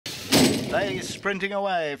They're sprinting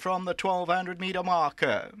away from the 1200-metre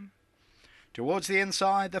marker. Towards the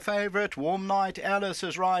inside, the favourite, Warm Night Alice,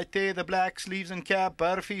 is right there. The black sleeves and cap.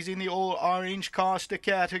 Burfie's in the all-orange. Cast a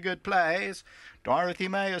Cat, a good place. Dorothy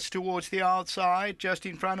May is towards the outside, just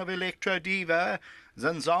in front of Electro Diva.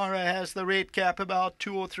 Zanzara has the red cap about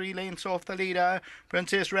 2 or 3 lengths off the leader.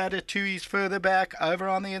 Princess Ratatouille's further back. Over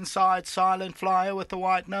on the inside, Silent Flyer with the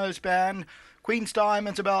white noseband. Queen's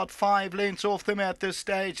Diamond's about 5 lengths off them at this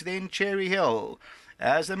stage. Then Cherry Hill.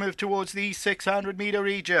 As they move towards the 600-metre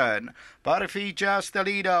region, Butterfly just the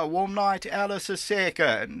leader. Warm Night Alice is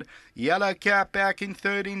second. Yellow Cap back in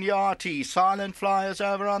third in Yachty. Silent Flyers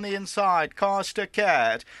over on the inside. Cast a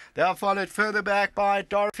Cat. They're followed further back by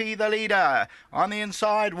Dorothy the leader. On the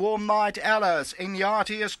inside, Warm Night Alice. In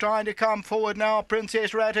Yachty is trying to come forward now.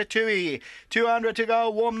 Princess Ratatouille. 200 to go.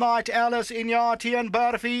 Warm Night Alice, in Yachty and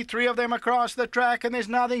Butterfly. 3 of them across the track, and there's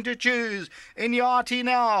nothing to choose. In Yachty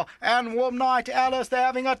now, and Warm Night Alice. They're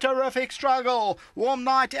having a terrific struggle. Warm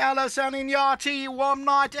Night Alice and in Yachty. Warm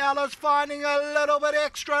Night Alice finding a little bit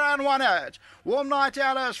extra and won it. Warm Night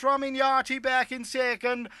Alice from Inyati back in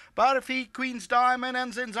second. Butterfly, Queen's Diamond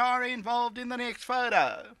and Zanzara involved in the next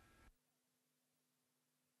photo.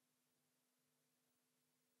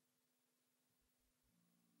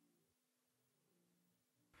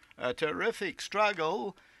 A terrific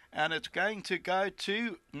struggle. And it's going to go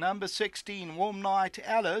to number 16, Warm Night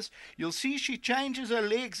Alice. You'll see she changes her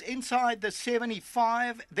legs inside the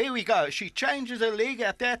 75. There we go. She changes her leg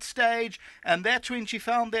at that stage, and that's when she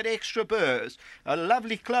found that extra burst. A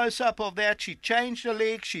lovely close-up of that. She changed her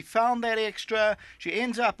leg. She found that extra. She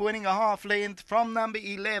ends up winning a half length from number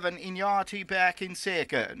 11, Inyati, back in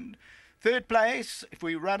second. Third place, if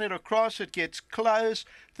we run it across, it gets close.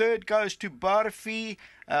 Third goes to Butterfly.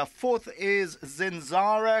 Fourth is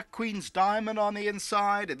Zanzara, Queen's Diamond on the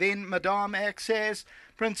inside. Then Madame Access.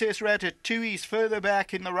 Princess Ratatouille's further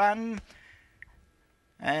back in the run.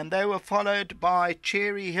 And they were followed by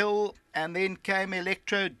Cherry Hill. And then came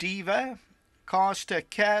Electro Diva, Cast a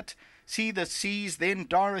Cat, See the Seas, then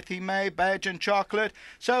Dorothy May, Badge and Chocolate.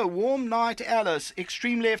 So Warm Night Alice,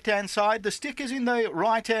 extreme left-hand side. The stick is in the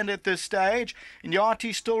right hand at this stage.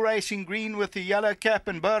 Inyati still racing green with the yellow cap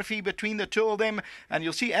and Burfie between the two of them. And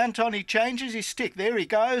you'll see Anton, he changes his stick. There he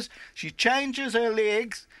goes. She changes her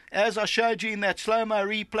legs, as I showed you in that slow-mo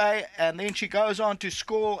replay, and then she goes on to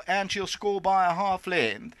score, and she'll score by a half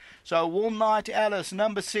length. So Warm Night Alice,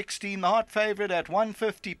 number 16, the hot favourite at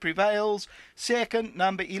 150 prevails. Second,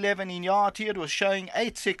 number 11, Inyati, it was showing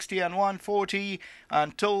 860 and 140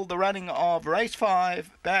 until the running of race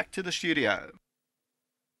 5. Back to the studio.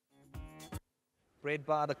 Bred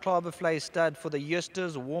by the Klavervlei stud for the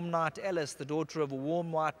Eusters, Warm Night Alice, the daughter of a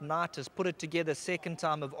Warm White Night, has put it together second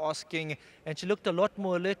time of asking, and she looked a lot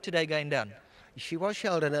more alert today going down. She was,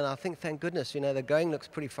 Sheldon, and I think, thank goodness, the going looks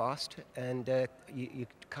pretty fast, and you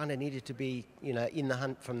kind of needed to be, in the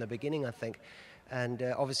hunt from the beginning, I think. And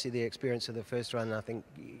obviously the experience of the first run, I think,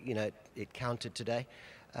 it counted today.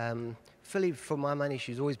 Filly, for my money,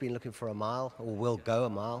 she's always been looking for a mile, or will go a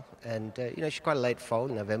mile, and she's quite a late foal,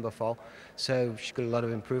 November foal, so she's got a lot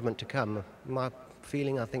of improvement to come. My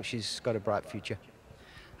feeling, I think she's got a bright future.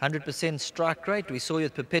 100% strike rate. We saw you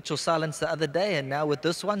with Perpetual Silence the other day, and now with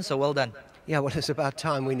this one, so well done. Yeah, well, it's about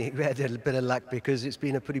time we had a bit of luck, because it's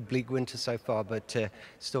been a pretty bleak winter so far, but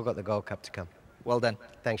still got the Gold Cup to come. Well done.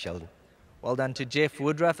 Thanks, Sheldon. Well done to Jeff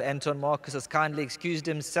Woodruff. Anton Marcus has kindly excused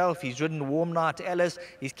himself. He's ridden Warm Night Alice.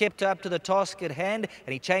 He's kept her up to the task at hand,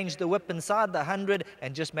 and he changed the whip inside the 100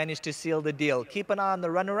 and just managed to seal the deal. Keep an eye on the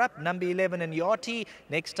runner-up, number 11 in Yachty.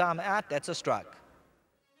 Next time out, that's a strike.